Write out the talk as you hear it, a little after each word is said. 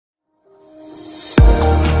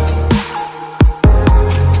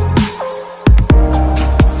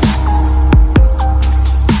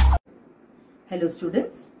Hello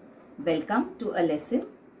students, welcome to a lesson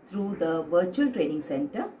through the virtual training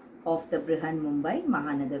center of the Brihanmumbai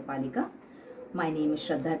Mahanagarpalika. My name is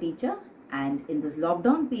Shraddha teacher, and in this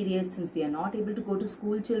lockdown period, since we are not able to go to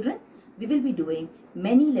school children, we will be doing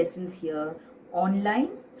many lessons here online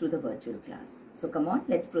through the virtual class. So come on,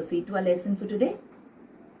 let's proceed to our lesson for today.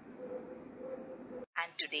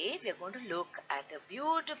 And today we are going to look at a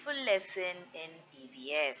beautiful lesson in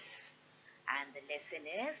EVS. And the lesson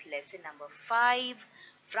is lesson number 5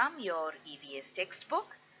 from your EVS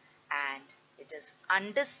textbook, and it is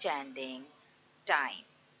understanding time.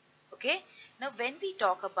 Okay, now when we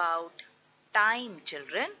talk about time,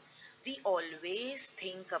 children, we always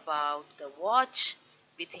think about the watch,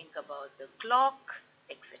 we think about the clock,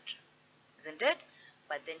 etc. Isn't it?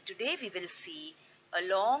 But then today we will see,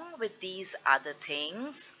 along with these other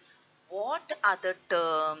things, what other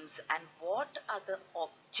terms and what other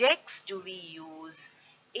objects do we use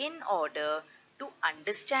in order to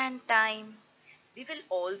understand time. We will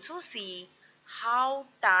also see how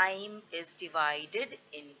time is divided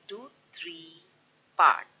into 3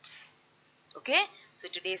 parts. Okay, so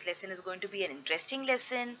today's lesson is going to be an interesting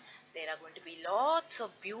lesson. There are going to be lots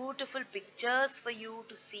of beautiful pictures for you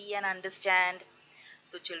to see and understand.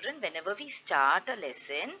 So children, whenever we start a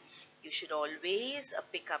lesson, you should always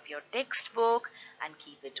pick up your textbook and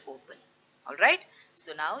keep it open. Alright,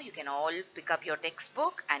 so now you can all pick up your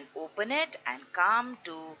textbook and open it and come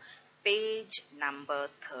to page number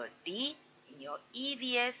 30 in your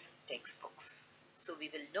EVS textbooks. So we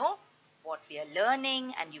will know what we are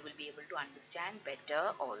learning and you will be able to understand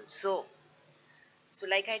better also. So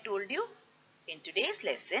like I told you, in today's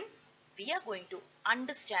lesson, we are going to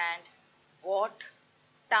understand what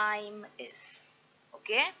time is.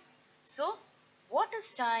 Okay, so what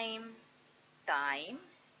is time? Time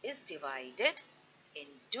is divided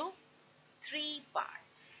into 3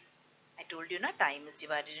 parts. I told you, time is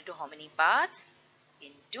divided into how many parts?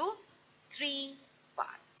 Into 3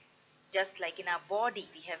 parts. Just like in our body,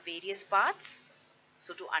 we have various parts.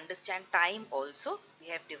 So to understand time also, we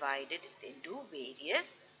have divided it into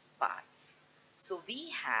various parts. So we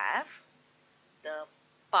have the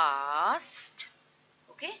past.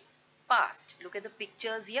 Okay, past. Look at the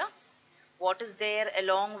pictures here. What is there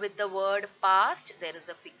along with the word past? There is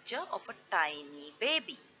a picture of a tiny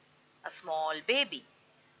baby, a small baby.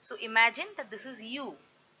 So imagine that this is you.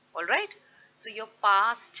 Alright. So your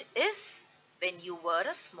past is when you were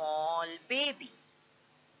a small baby.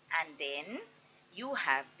 And then you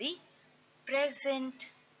have the present.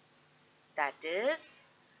 That is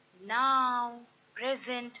now.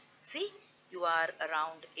 Present. See, you are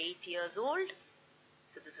around 8 years old.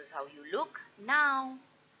 So this is how you look now.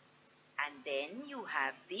 And then you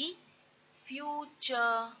have the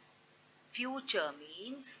future. Future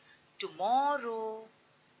means tomorrow.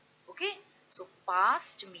 Okay, so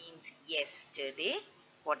past means yesterday,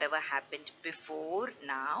 whatever happened before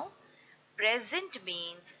now. Present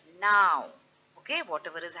means now. Okay,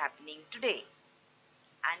 whatever is happening today.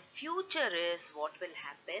 And future is what will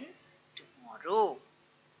happen tomorrow.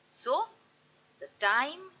 So the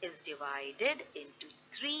time is divided into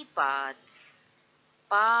 3 parts: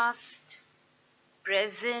 past,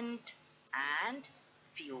 present and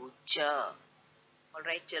future.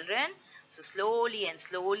 Alright children, so slowly and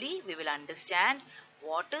slowly we will understand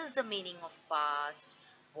what is the meaning of past,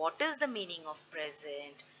 what is the meaning of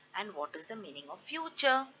present and what is the meaning of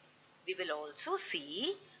future. We will also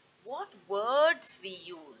see what words we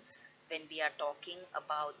use when we are talking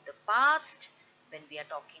about the past, when we are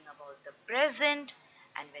talking about the present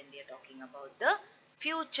and when we are talking about the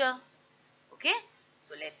future. Okay,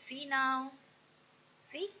 so let's see now.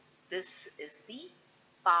 See, this is the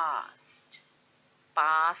past.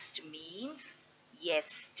 Past means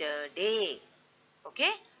yesterday.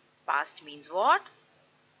 Okay, past means what?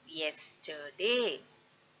 Yesterday,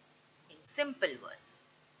 in simple words.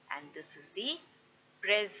 And this is the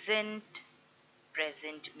present.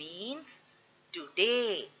 Present means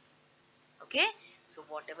today. Okay, so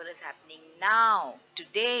whatever is happening now,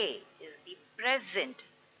 today is the present.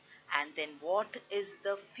 And then what is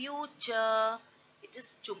the future? It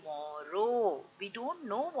is tomorrow. We don't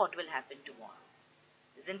know what will happen tomorrow,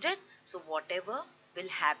 isn't it? So whatever will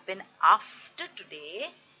happen after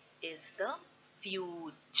today is the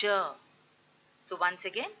future. So once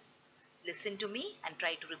again, listen to me and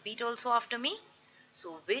try to repeat also after me.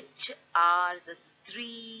 So which are the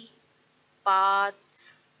 3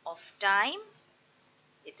 parts of time?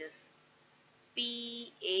 It is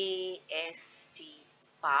P-A-S-T,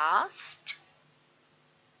 past,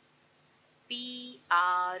 P-R-E-S-E-N-T,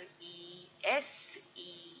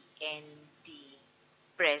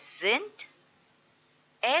 present,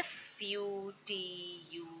 F-U-T-U-R-E,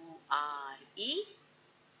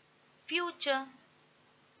 future.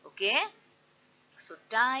 Okay, so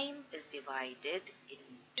time is divided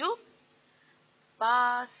into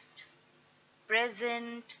past,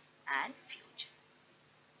 present and future.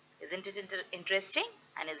 Isn't it interesting?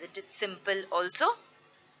 And isn't it simple also?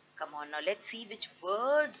 Come on, now let's see which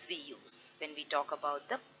words we use when we talk about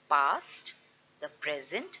the past, the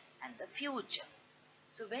present and the future.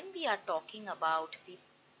 So when we are talking about the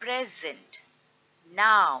present,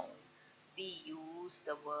 now, we use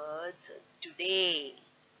the words today.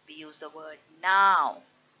 We use the word now.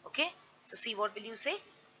 Okay? So see, what will you say?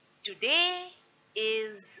 Today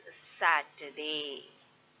is Saturday.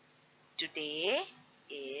 Today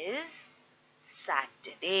is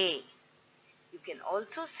Saturday. You can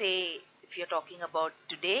also say, if you're talking about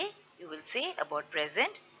today, you will say about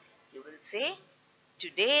present, you will say,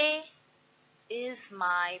 today is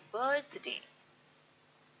my birthday.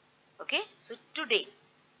 Okay, so today.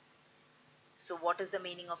 So what is the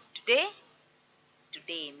meaning of today?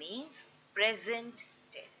 Today means present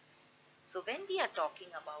tense. So when we are talking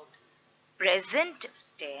about present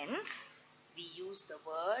tense, we use the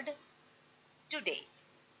word today.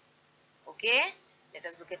 Okay, let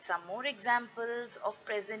us look at some more examples of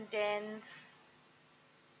present tense.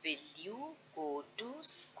 Will you go to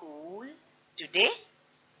school today?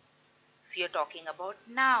 So you're talking about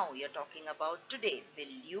now, you're talking about today.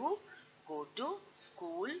 Will you go to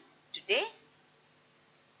school today?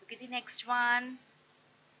 Look at the next one.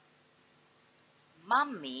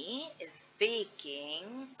 Mummy is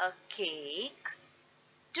baking a cake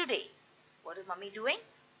today. What is Mummy doing?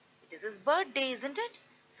 It is his birthday, isn't it?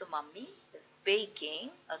 So Mummy is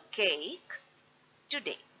baking a cake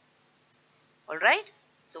today. Alright?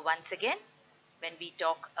 So once again, when we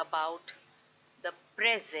talk about the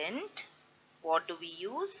present, what do we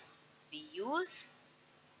use? We use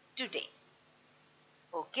today.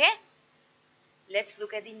 Okay? Let's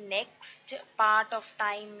look at the next part of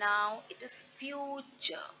time now. It is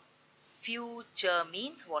future. Future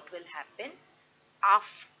means what will happen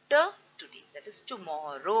after today. That is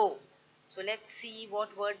tomorrow. So let's see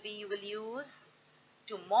what word we will use.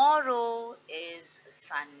 Tomorrow is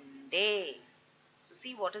Sunday. So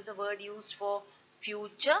see, what is the word used for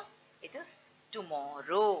future? It is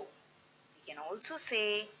tomorrow. We can also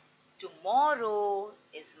say tomorrow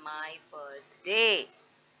is my birthday.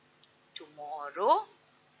 Tomorrow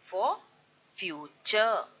for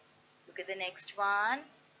future. Look at the next one.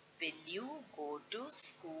 Will you go to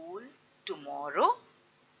school tomorrow?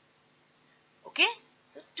 Okay,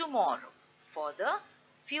 so tomorrow for the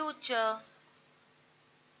future.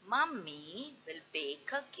 Mummy will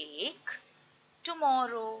bake a cake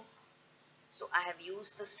tomorrow. So I have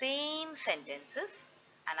used the same sentences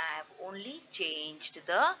and I have only changed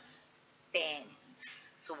the tense.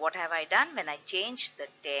 So what have I done? When I changed the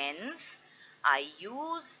tense, I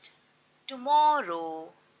used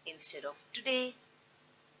tomorrow instead of today.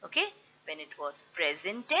 Okay? When it was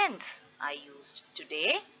present tense, I used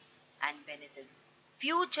today, and when it is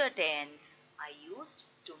future tense, I used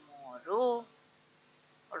tomorrow.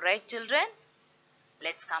 Alright, children?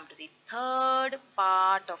 Let's come to the third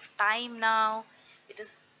part of time now. It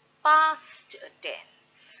is past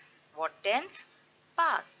tense. What tense?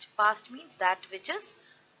 Past. Past means that which is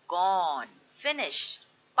gone, finished,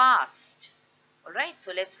 past. Alright,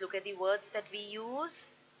 so let's look at the words that we use.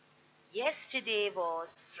 Yesterday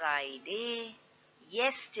was Friday.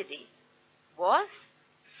 Yesterday was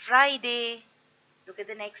Friday. Look at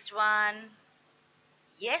the next one.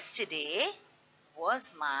 Yesterday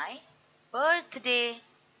was my birthday.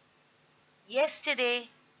 Yesterday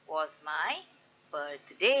was my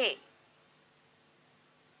birthday.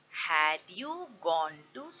 Had you gone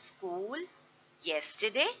to school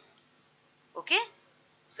yesterday? Okay.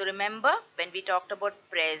 So remember, when we talked about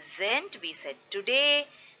present, we said today.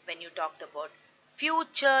 When you talked about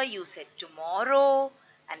future, you said tomorrow.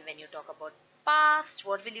 And when you talk about past,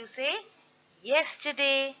 what will you say?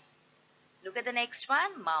 Yesterday. Look at the next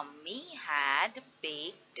one. Mummy had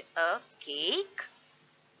baked a cake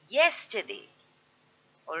yesterday.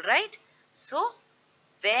 Alright. So,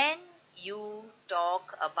 when you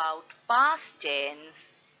talk about past tense,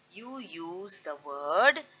 you use the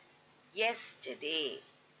word yesterday.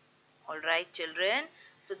 Alright, children.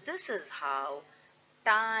 So, this is how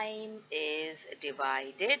time is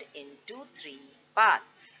divided into 3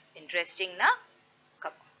 parts. Interesting, na?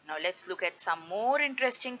 Come on. Now, let's look at some more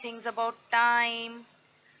interesting things about time.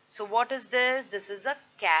 So, what is this? This is a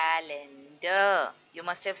calendar. You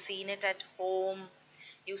must have seen it at home.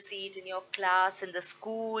 You see it in your class, in the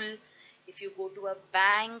school. If you go to a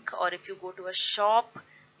bank or if you go to a shop,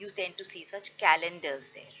 you tend to see such calendars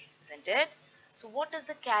there, isn't it? So what does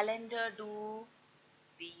the calendar do?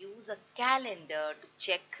 We use a calendar to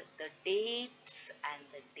check the dates and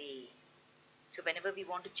the day. So whenever we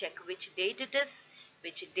want to check which date it is,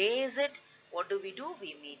 which day is it, what do?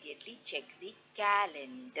 We immediately check the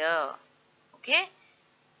calendar. Okay?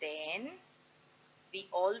 Then we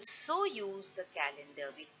also use the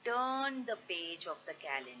calendar. We turn the page of the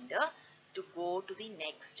calendar to go to the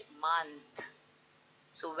next month.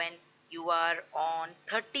 So when you are on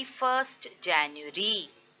 31st January,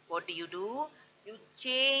 what do? You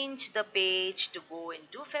change the page to go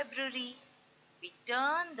into February. We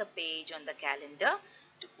turn the page on the calendar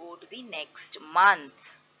to go to the next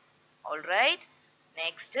month. Alright.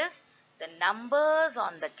 Next is the numbers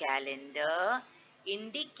on the calendar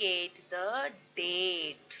indicate the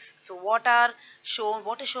dates. So what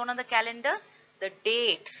is shown on the calendar? The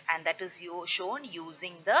dates, and that is shown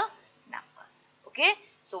using the numbers. Okay.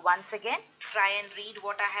 So once again, try and read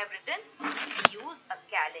what I have written. We use a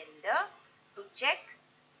calendar to check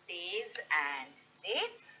days and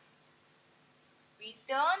dates. We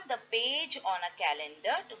turn the page on a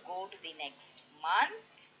calendar to go to the next month,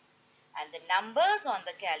 and the numbers on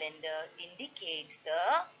the calendar indicate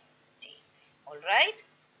the dates. Alright?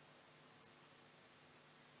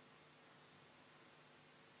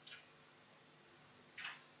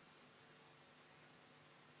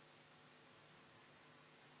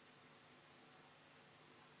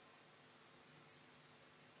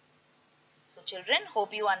 So children,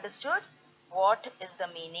 hope you understood what is the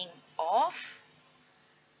meaning of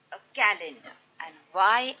a calendar and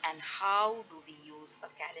why and how do we use a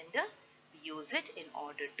calendar. We use it in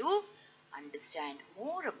order to understand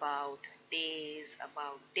more about days,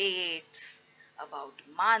 about dates, about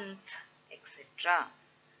month, etc.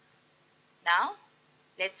 Now,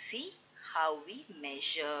 let's see how we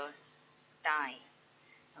measure time.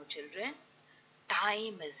 Now, children,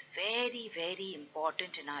 time is very, very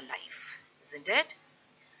important in our life, isn't it?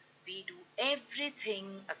 We do everything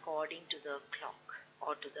according to the clock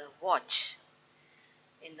or to the watch.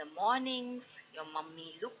 In the mornings, your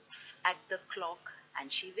mummy looks at the clock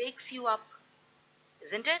and she wakes you up,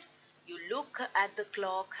 isn't it? You look at the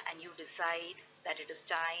clock and you decide that it is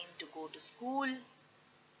time to go to school.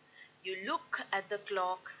 You look at the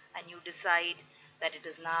clock and you decide that it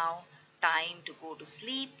is now time to go to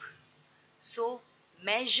sleep. So,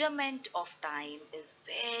 measurement of time is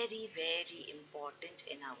very, very important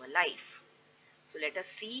in our life. So, let us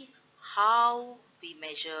see how we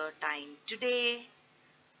measure time today,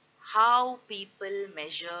 how people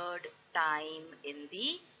measured time in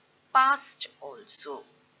the past also.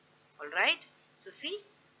 Alright, so see,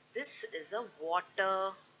 this is a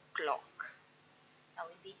water clock. Now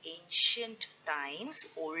in the ancient times,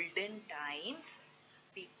 olden times,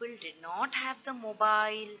 people did not have the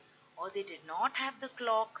mobile or they did not have the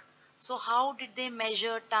clock. So how did they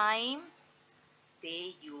measure time?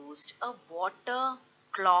 They used a water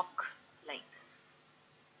clock like this.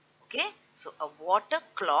 Okay, so a water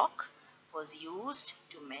clock was used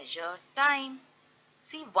to measure time.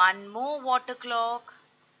 See, one more water clock.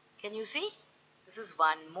 Can you see? This is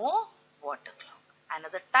one more water clock,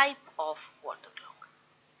 another type of water clock.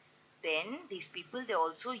 Then these people, they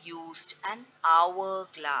also used an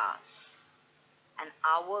hourglass. An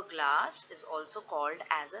hourglass is also called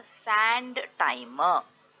as a sand timer.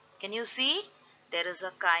 Can you see? There is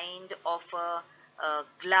a kind of a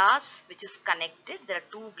glass which is connected. There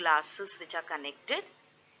are two glasses which are connected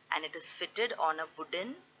and it is fitted on a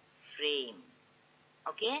wooden frame.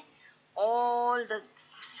 Okay? All the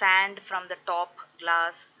sand from the top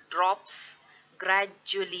glass drops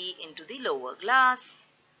gradually into the lower glass.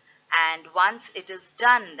 And once it is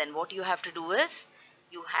done, then what you have to do is,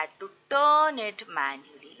 you had to turn it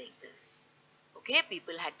manually like this. Okay,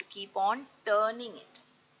 people had to keep on turning it.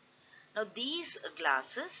 Now these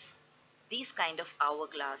glasses, these kind of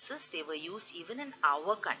hourglasses, they were used even in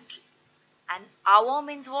our country. An hour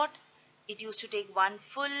means what? It used to take one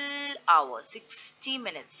full hour, 60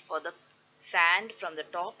 minutes for the sand from the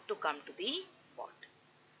top to come to the bottom.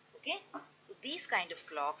 Okay, so these kind of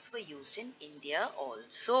clocks were used in India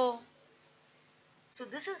also. So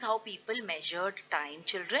this is how people measured time,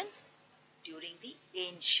 children, during the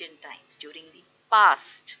ancient times, during the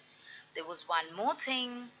past. There was one more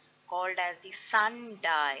thing called as the sundial.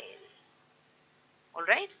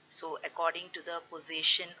 Alright, so according to the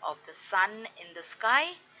position of the sun in the sky,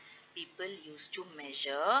 people used to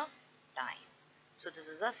measure time. So this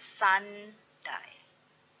is a sundial.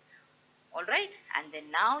 Alright, and then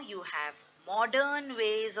now you have modern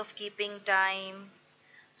ways of keeping time.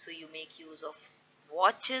 So you make use of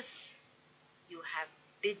watches, you have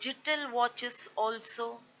digital watches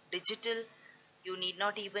also. Digital, you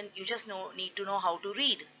just need to know how to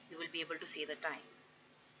read. You will be able to say the time.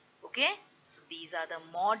 Okay, so these are the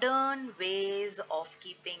modern ways of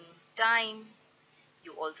keeping time.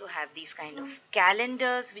 You also have these kind of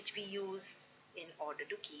calendars which we use in order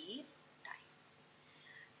to keep time.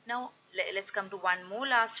 Now let's come to one more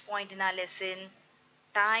last point in our lesson,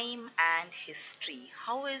 time and history.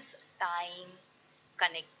 How is time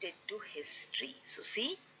connected to history? So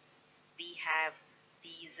see, we have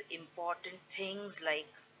these important things like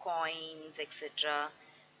coins, etc.,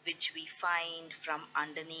 which we find from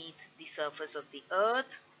underneath the surface of the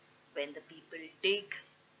earth when the people dig,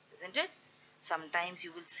 isn't it? Sometimes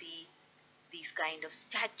you will see these kind of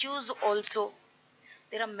statues also.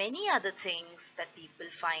 There are many other things that people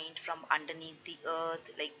find from underneath the earth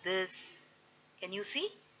like this. Can you see?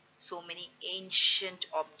 So many ancient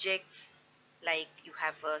objects, like you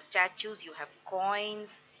have statues, you have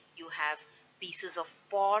coins, you have pieces of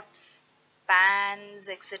pots, pans,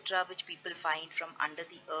 etc., which people find from under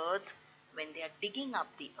the earth when they are digging up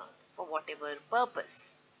the earth for whatever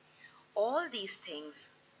purpose. All these things,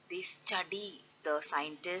 the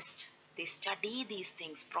scientists, they study these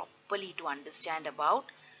things properly to understand about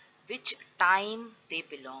which time they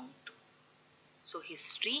belong to. So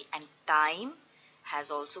history and time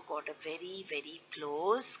has also got a very, very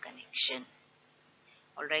close connection.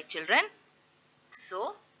 Alright children,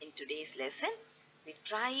 so in today's lesson, we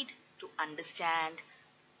tried to understand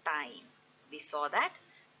time. We saw that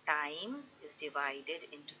time is divided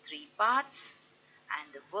into 3 parts,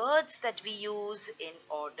 and the words that we use in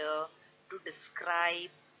order to describe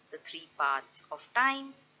the 3 parts of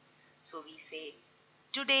time. So we say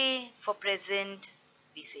today for present,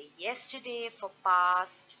 we say yesterday for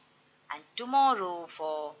past, and tomorrow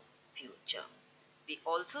for future. We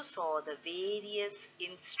also saw the various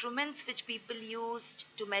instruments which people used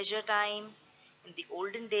to measure time in the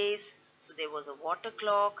olden days. So there was a water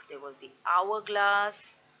clock, there was the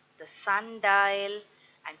hourglass, the sundial,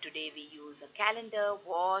 and today we use a calendar,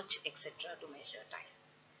 watch, etc. to measure time.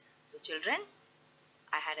 So children,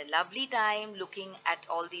 I had a lovely time looking at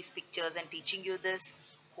all these pictures and teaching you this.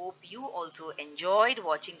 Hope you also enjoyed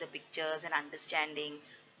watching the pictures and understanding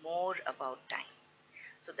more about time.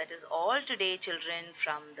 So that is all today children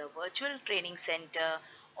from the virtual training center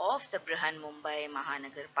of the Brihanmumbai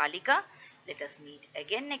Mahanagar Palika. Let us meet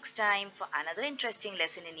again next time for another interesting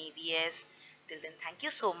lesson in EVS. Till then, thank you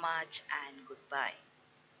so much and goodbye.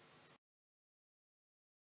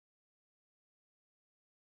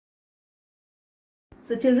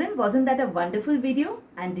 So children, wasn't that a wonderful video,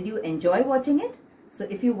 and did you enjoy watching it? So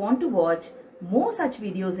if you want to watch more such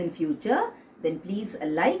videos in future, then please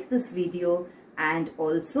like this video and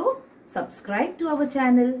also subscribe to our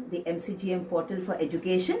channel, the MCGM Portal for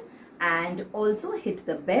Education, and also hit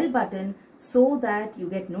the bell button so that you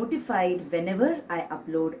get notified whenever I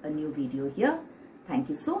upload a new video here. Thank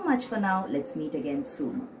you so much for now. Let's meet again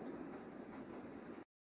soon.